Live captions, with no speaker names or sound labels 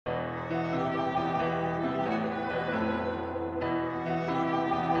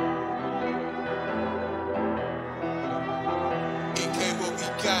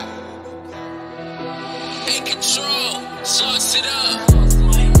Sauce it up.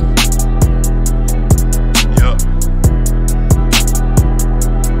 Yup.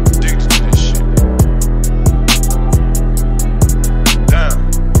 Addicted to this shit. Damn.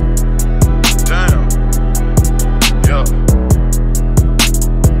 Damn. Yup.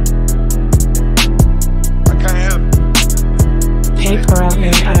 I can't help it. Paper out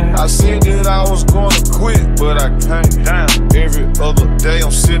in I said that I was gonna quit, but I can't. Damn. Every other day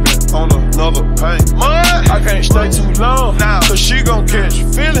I'm sipping on another pain. I can't stay too long now, cause she gon' catch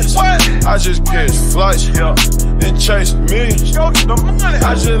feelings. What? I just catch flights, yeah, and chase millions. Go get the money.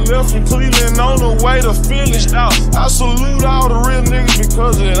 I just left from Cleveland on the way to Philly. I salute all the real niggas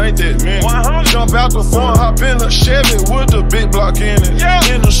because it ain't that many. Jump out the front, hop in the Chevy with the big block in it.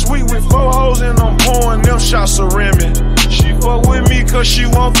 Yeah. In the suite with 4 hoes and I'm pouring them shots of Remi. She fuck with me cause she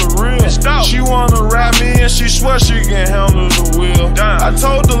want the real. She wanna ride me and she swear she can handle the wheel. I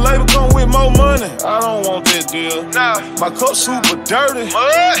told the label come with more money, I don't want that deal. My cup super dirty,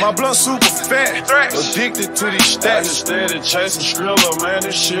 my blunt super fat. Addicted to these stacks, steady chasing Skrilla, man,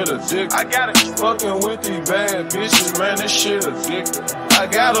 this shit addictive. I got it fucking with these bad bitches, man, this shit addictive. I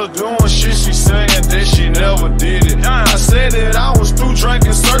got her doing shit, she saying that she never did it. I said that I was through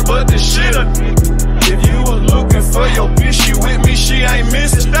drinking, sir, but this shit addictive. If you was looking for your bitch, she with me, she ain't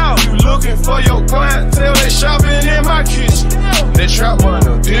missing out. You looking for your clientele, they shopping in my kitchen. That trap money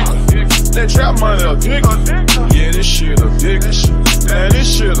addictive. That trap money addictive. Yeah, this shit addictive. Man,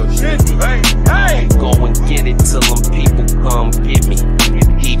 this shit addictive. Hey, go and get it till them people come get me.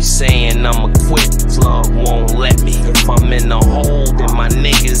 Keep saying I'ma quit, plug won't let me. If I'm in the hole, then my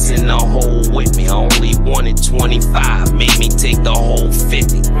niggas in the hole with me. I only wanted 25, made me take the whole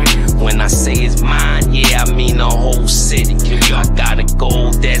 50. When I say it's mine, yeah, I mean the whole city. I got a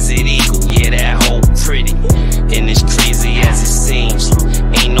gold desert eagle, yeah, that whole pretty. And as crazy as it seems,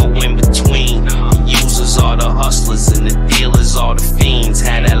 ain't no in between. The users are the hustlers and the dealers are the fiends.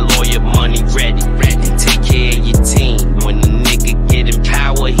 Had that lawyer money ready, take care of your team. When the nigga get in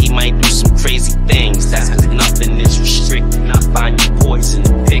power, he might do some crazy things. That's cause nothing is restricted. I find your poison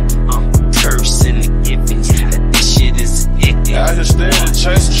and pick curse and the gifting. This shit is addictive. I just started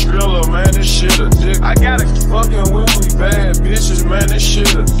chasing Skrilla, man, this shit addictive. I got it fucking with me bad bitches, man, this shit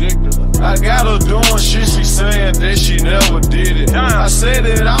addictive. I got her doing shit, she saying that she never did it. I said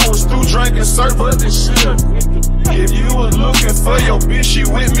that I was through drinking, sir, but this shit addictive. If you was looking for your bitch, she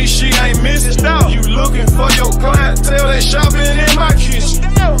with me, she ain't missing out. You looking for your clientele, they shopping in my kitchen.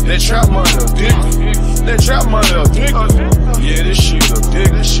 That trap money addictive. That trap money addictive. Yeah, this shit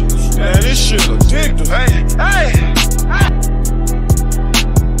addictive. Man, this shit addictive. Hey, hey.